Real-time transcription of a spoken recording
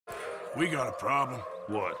We got a problem.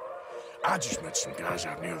 What? I just met some guys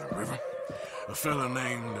out near the river. A fella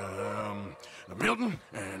named, Milton,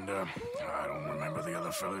 and, I don't remember the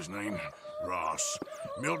other fella's name. Ross.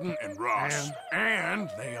 Milton and Ross. And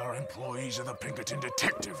they are employees of the Pinkerton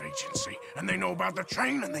Detective Agency. And they know about the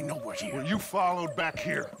train, and they know we're here. Were you followed back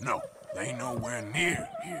here? No, they know we're near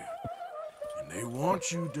here. And they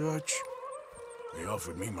want you, Dutch. They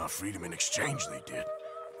offered me my freedom in exchange, they did.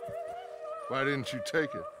 Why didn't you take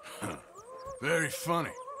it? Very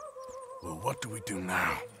funny. Well, what do we do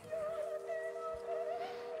now?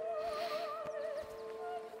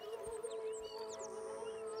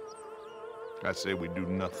 I say we do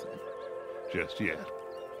nothing. Just yet.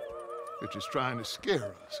 They're just trying to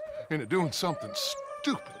scare us into doing something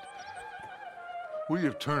stupid. We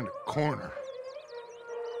have turned a corner.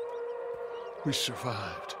 We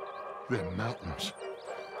survived them mountains.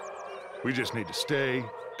 We just need to stay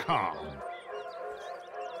calm